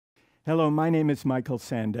Hello, my name is Michael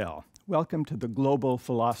Sandel. Welcome to the Global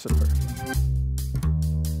Philosopher.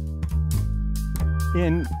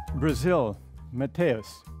 In Brazil,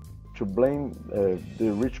 Mateus. To blame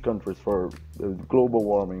the rich countries for global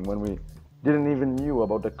warming when we didn't even knew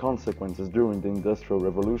about the consequences during the Industrial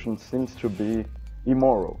Revolution seems to be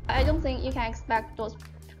immoral. I don't think you can expect those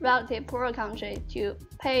relatively poor countries to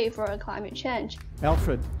pay for climate change.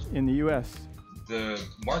 Alfred, in the US. The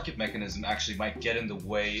market mechanism actually might get in the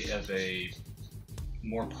way of a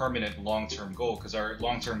more permanent long-term goal, because our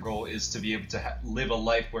long-term goal is to be able to live a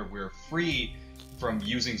life where we're free from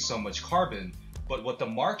using so much carbon. But what the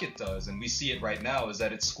market does, and we see it right now, is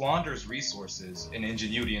that it squanders resources and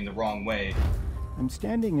ingenuity in the wrong way. I'm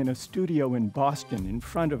standing in a studio in Boston in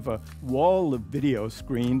front of a wall of video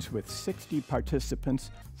screens with 60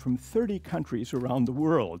 participants from 30 countries around the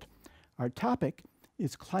world. Our topic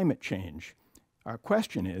is climate change. Our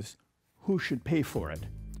question is, who should pay for it?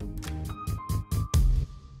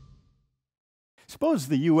 Suppose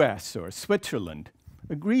the US or Switzerland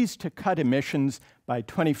agrees to cut emissions by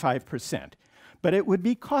 25%, but it would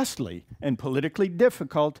be costly and politically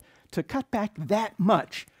difficult to cut back that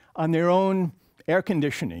much on their own air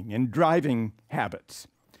conditioning and driving habits.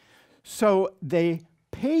 So they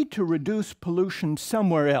pay to reduce pollution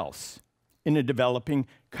somewhere else in a developing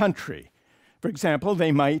country. For example,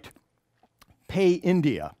 they might pay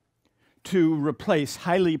India to replace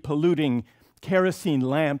highly polluting kerosene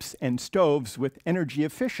lamps and stoves with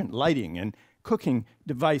energy-efficient lighting and cooking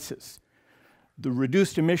devices. The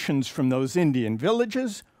reduced emissions from those Indian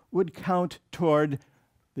villages would count toward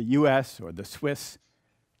the US or the Swiss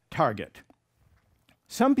target.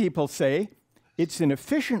 Some people say it's an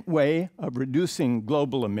efficient way of reducing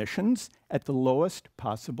global emissions at the lowest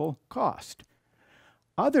possible cost.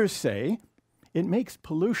 Others say it makes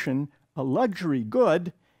pollution a luxury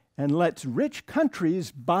good and lets rich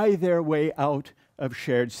countries buy their way out of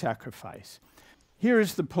shared sacrifice.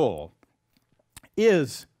 Here's the poll.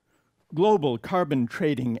 Is global carbon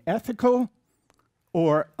trading ethical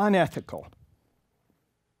or unethical?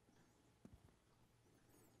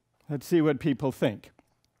 Let's see what people think.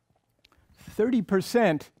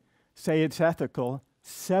 30% say it's ethical,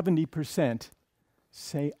 70%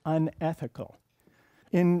 say unethical.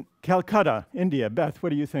 In Calcutta, India, Beth, what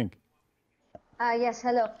do you think? Yes,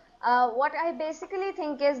 hello. What I basically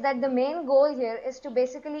think is that the main goal here is to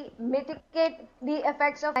basically mitigate the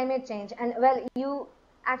effects of climate change. And well, you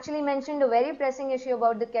actually mentioned a very pressing issue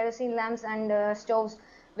about the kerosene lamps and stoves,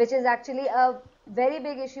 which is actually a very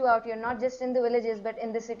big issue out here, not just in the villages, but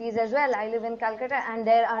in the cities as well. I live in Calcutta and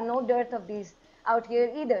there are no dearth of these out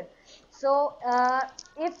here either. So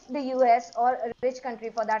if the US or a rich country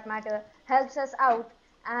for that matter helps us out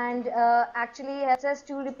and actually helps us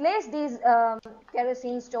to replace these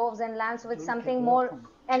kerosene stoves and lamps with something more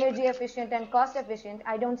energy efficient and cost efficient,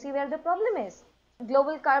 I don't see where the problem is.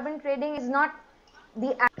 Global carbon trading is not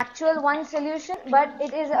the actual one solution, but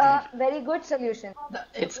it is a very good solution.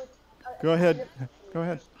 Go ahead.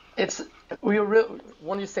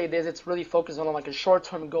 When you say this, it's really focused on like a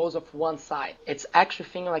short-term goals of one side. It's actually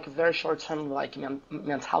thinking like a very short-term like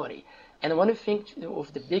mentality. And when you think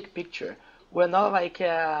of the big picture, we're not like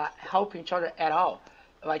helping each other at all.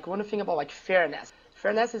 Like when you think about like fairness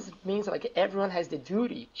means like everyone has the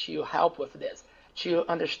duty to help with this, to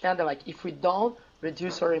understand that like if we don't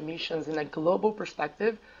reduce our emissions in a global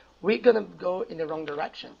perspective, we're gonna go in the wrong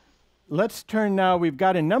direction. Let's turn now. We've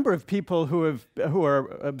got a number of people who are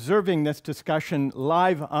observing this discussion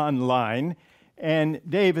live online, and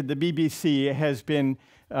Dave at the BBC has been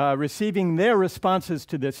receiving their responses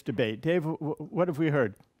to this debate. Dave, what have we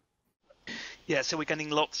heard? Yeah, so we're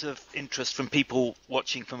getting lots of interest from people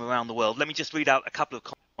watching from around the world. Let me just read out a couple of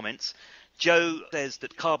comments. Joe says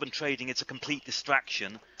that carbon trading is a complete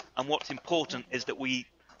distraction, and what's important is that we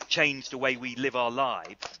change the way we live our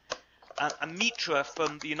lives. And Mitra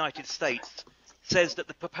from the United States says that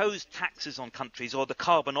the proposed taxes on countries or the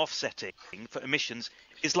carbon offsetting for emissions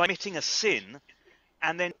is like committing a sin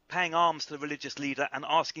and then paying alms to the religious leader and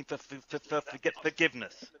asking for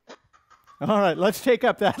forgiveness. All right, let's take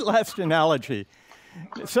up that last analogy.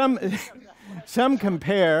 Some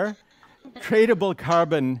compare tradable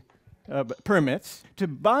carbon permits to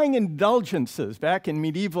buying indulgences. Back in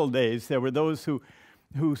medieval days, there were those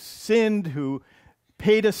who sinned, who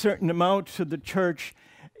paid a certain amount to the church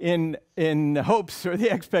in hopes or the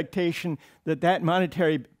expectation that that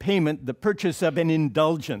monetary payment, the purchase of an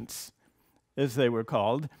indulgence, as they were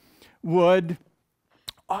called, would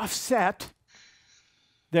offset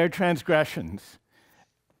their transgressions,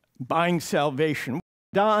 buying salvation.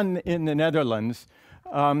 Don in the Netherlands,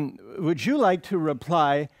 would you like to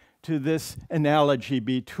reply to this analogy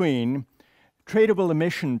between tradable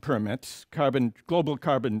emission permits, global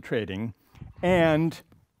carbon trading, and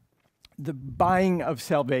the buying of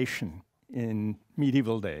salvation in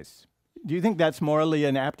medieval days. Do you think that's morally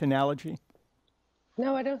an apt analogy?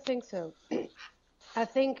 No, I don't think so. I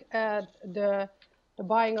think the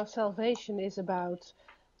buying of salvation is about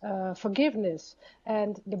forgiveness,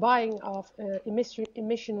 and the buying of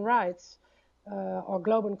emission rights or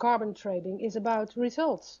global carbon trading is about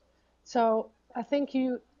results. So I think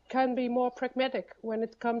you can be more pragmatic when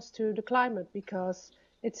it comes to the climate, because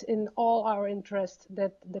it's in all our interest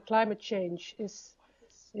that the climate change is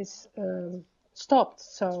stopped.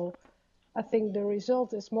 So I think the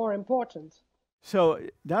result is more important. So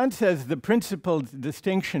Don says the principal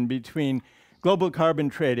distinction between global carbon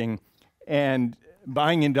trading and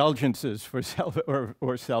buying indulgences for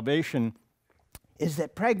or salvation is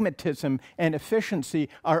that pragmatism and efficiency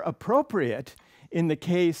are appropriate in the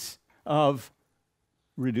case of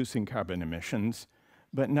reducing carbon emissions,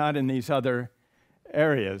 but not in these other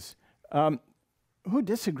areas. Who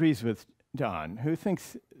disagrees with Don? Who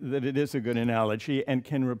thinks that it is a good analogy and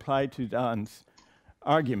can reply to Don's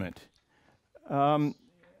argument?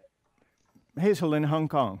 Hazel in Hong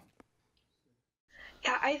Kong.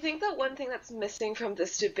 Yeah, I think that one thing that's missing from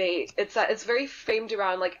this debate is that it's very framed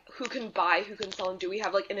around like who can buy, who can sell, and do we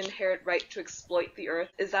have like an inherent right to exploit the earth?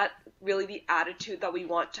 Is that really the attitude that we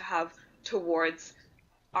want to have towards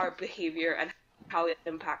our behavior and how it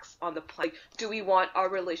impacts on the planet? Do we want our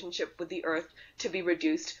relationship with the earth to be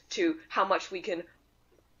reduced to how much we can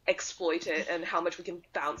exploit it and how much we can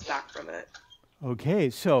bounce back from it? Okay,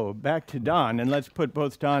 so back to Don, and let's put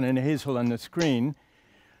both Don and Hazel on the screen.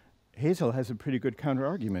 Hazel has a pretty good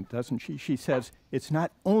counter-argument, doesn't she? She says it's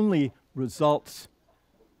not only results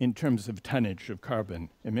in terms of tonnage of carbon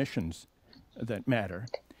emissions that matter.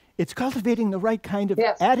 It's cultivating the right kind of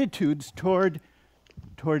attitudes toward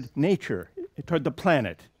nature, toward the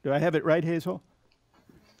planet. Do I have it right, Hazel?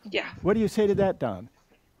 Yeah. What do you say to that, Don?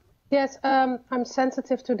 Yes, I'm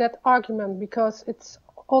sensitive to that argument because it's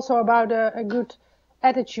also about a good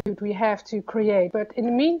attitude we have to create. But in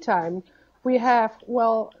the meantime, we have,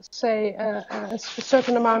 well, say, a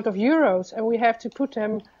certain amount of euros, and we have to put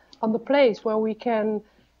them on the place where we can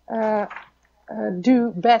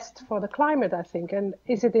do best for the climate, I think. And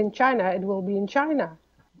is it in China? It will be in China.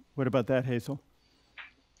 What about that, Hazel?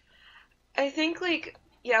 I think, like,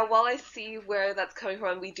 yeah, while I see where that's coming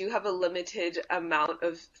from, we do have a limited amount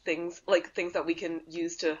of things, like things that we can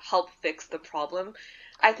use to help fix the problem.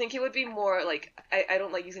 I think it would be more like, I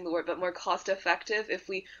don't like using the word, but more cost effective if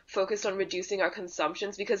we focused on reducing our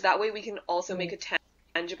consumptions, because that way we can also make a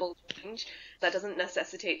tangible change that doesn't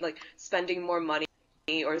necessitate like spending more money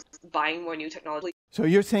or buying more new technology. So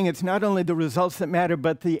you're saying it's not only the results that matter,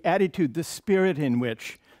 but the attitude, the spirit in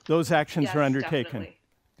which those actions are undertaken. Definitely.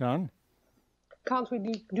 Don? Can't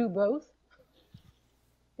we do both?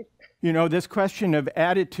 You know, this question of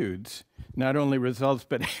attitudes, not only results,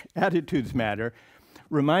 but attitudes matter,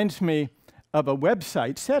 reminds me of a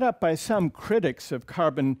website set up by some critics of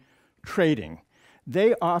carbon trading.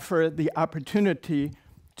 They offer the opportunity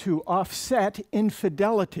to offset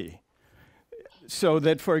infidelity. So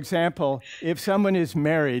that, for example, if someone is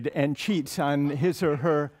married and cheats on his or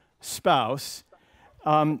her spouse,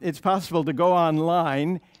 it's possible to go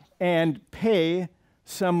online and pay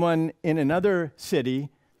someone in another city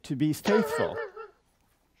to be faithful.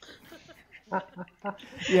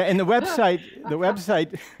 Yeah, and the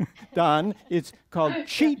website, Don, it's called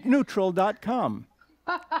cheatneutral.com.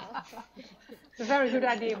 It's a very good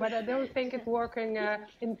idea, but I don't think it's working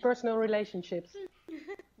in personal relationships.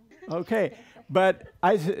 Okay, but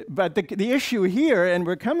the issue here, and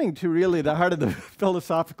we're coming to really the heart of the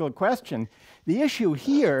philosophical question, the issue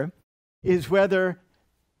here is whether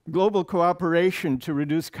global cooperation to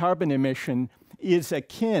reduce carbon emission is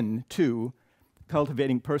akin to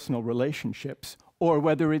cultivating personal relationships, or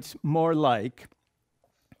whether it's more like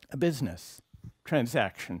a business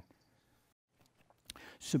transaction.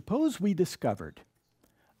 Suppose we discovered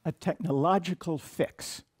a technological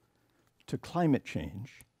fix to climate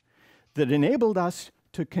change that enabled us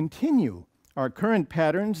to continue our current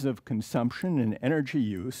patterns of consumption and energy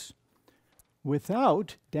use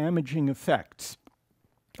without damaging effects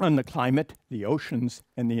on the climate, the oceans,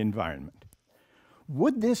 and the environment.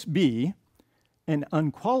 Would this be an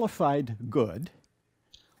unqualified good,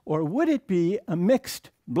 or would it be a mixed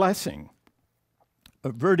blessing,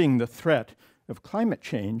 averting the threat of climate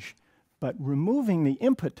change, but removing the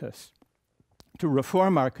impetus to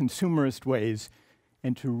reform our consumerist ways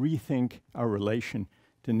and to rethink our relation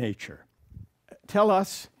to nature? Tell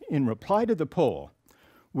us, in reply to the poll,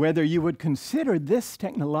 whether you would consider this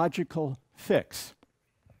technological fix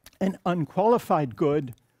an unqualified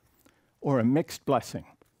good or a mixed blessing.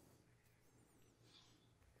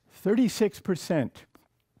 36%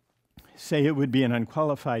 say it would be an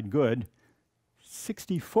unqualified good,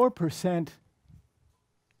 64%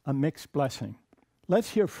 a mixed blessing.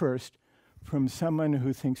 Let's hear first from someone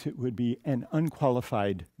who thinks it would be an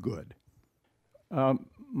unqualified good.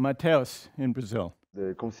 Mateus in Brazil.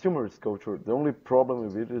 The consumerist culture, the only problem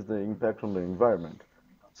with it is the impact on the environment.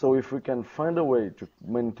 So if we can find a way to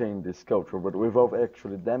maintain this culture, but without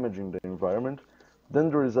actually damaging the environment, then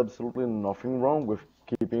there is absolutely nothing wrong with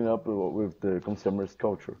keeping up with the consumerist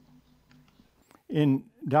culture. In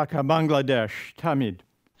Dhaka, Bangladesh, Tamid.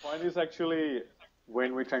 Point is actually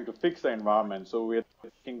when we're trying to fix the environment, so we're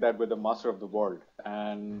thinking that we're the master of the world,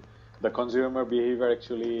 and the consumer behavior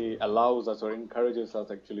actually allows us or encourages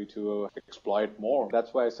us actually to exploit more.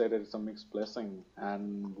 That's why I said it's a mixed blessing,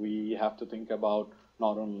 and we have to think about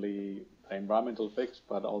not only the environmental fix,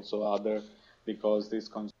 but also other, because this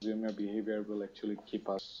consumer behavior will actually keep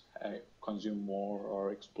us consume more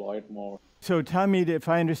or exploit more. So Tamid, if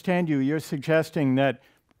I understand you, you're suggesting that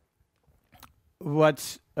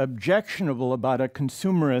what's objectionable about a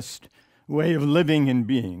consumerist way of living and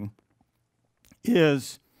being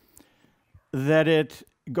is that it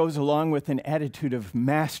goes along with an attitude of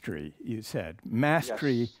mastery, you said.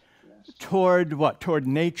 Mastery Yes. toward what? Toward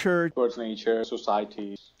nature? Towards nature,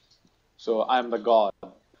 society. So I'm the god,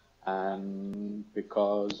 and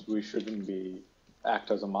because we shouldn't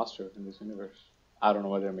act as a master in this universe. I don't know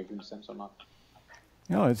whether I'm making sense or not.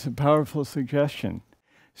 No, it's a powerful suggestion.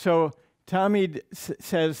 So Tamid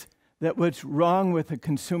says that what's wrong with a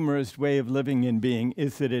consumerist way of living and being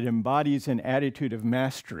is that it embodies an attitude of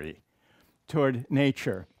mastery toward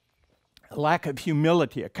nature, a lack of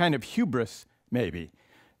humility, a kind of hubris, maybe,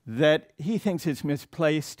 that he thinks is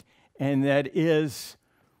misplaced and that is,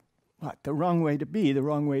 the wrong way to be, the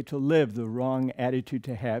wrong way to live, the wrong attitude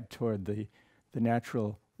to have toward the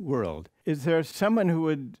natural world. Is there someone who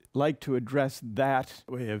would like to address that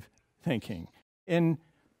way of thinking? In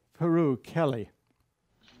Peru, Kelly.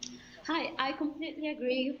 Hi, I completely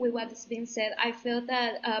agree with what is being said. I feel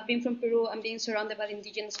that being from Peru and being surrounded by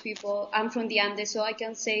indigenous people, I'm from the Andes, so I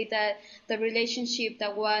can say that the relationship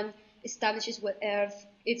that one establishes with Earth,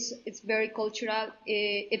 it's very cultural.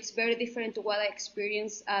 It's very different to what I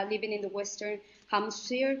experienced living in the Western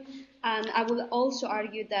Hemisphere. And I would also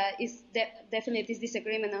argue that it's definitely this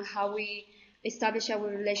disagreement on how we establish our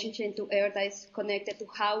relationship to Earth that is connected to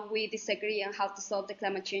how we disagree and how to solve the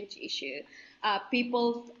climate change issue.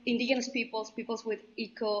 Indigenous peoples with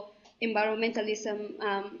eco-environmentalism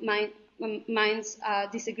minds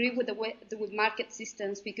disagree with with market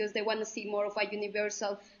systems because they want to see more of a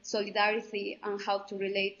universal solidarity on how to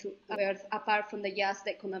relate to Earth apart from the just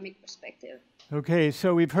economic perspective. Okay,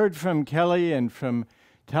 so we've heard from Kelly and from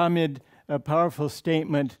Tamid a powerful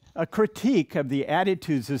statement, a critique of the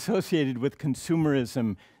attitudes associated with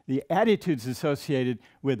consumerism, the attitudes associated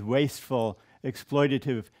with wasteful,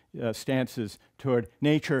 exploitative stances toward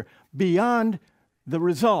nature beyond the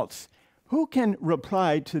results. Who can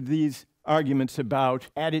reply to these arguments about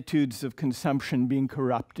attitudes of consumption being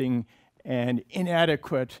corrupting and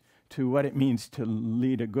inadequate to what it means to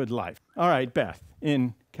lead a good life? All right, Beth,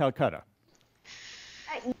 in Calcutta.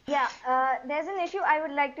 There's an issue I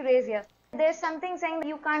would like to raise here. There's something saying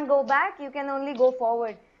you can't go back, you can only go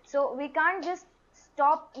forward. So we can't just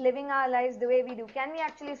stop living our lives the way we do. Can we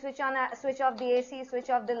actually switch off the AC, switch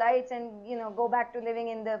off the lights, and go back to living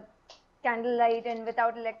in the candlelight and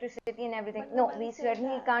without electricity and everything? No, we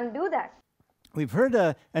certainly can't do that. We've heard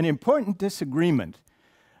an important disagreement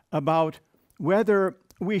about whether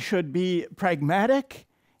we should be pragmatic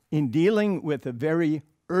in dealing with a very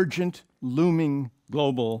urgent, looming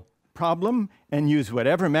global problem and use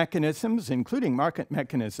whatever mechanisms, including market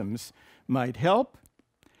mechanisms, might help.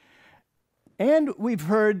 And we've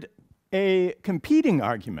heard a competing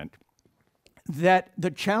argument that the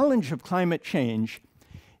challenge of climate change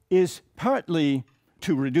is partly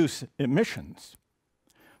to reduce emissions,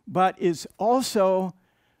 but is also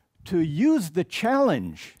to use the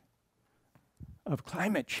challenge of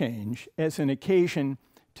climate change as an occasion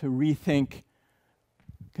to rethink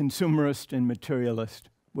consumerist and materialist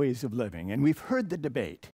ways of living. And we've heard the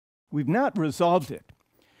debate. We've not resolved it,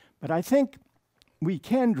 but I think we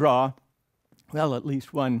can draw, well, at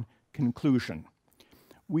least one conclusion.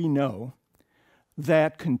 We know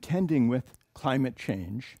that contending with climate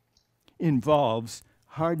change involves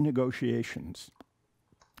hard negotiations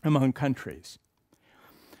among countries.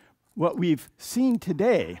 What we've seen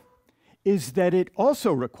today is that it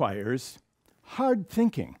also requires hard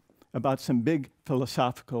thinking about some big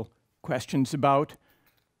philosophical questions about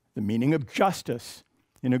the meaning of justice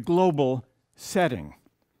in a global setting.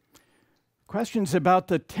 Questions about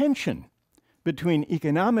the tension between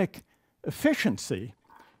economic efficiency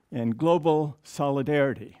and global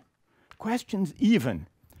solidarity. Questions even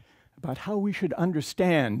about how we should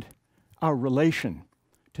understand our relation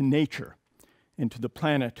to nature and to the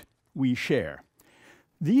planet we share.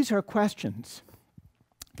 These are questions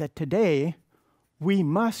that today we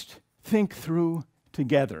must think through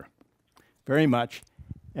together, very much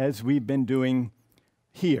as we've been doing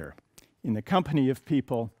here, in the company of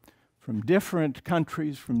people from different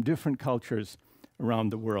countries, from different cultures around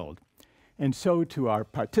the world. And so to our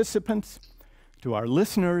participants, to our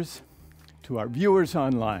listeners, to our viewers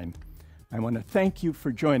online, I want to thank you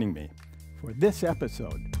for joining me for this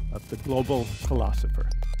episode of The Global Philosopher.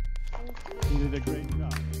 You did a great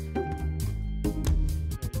job.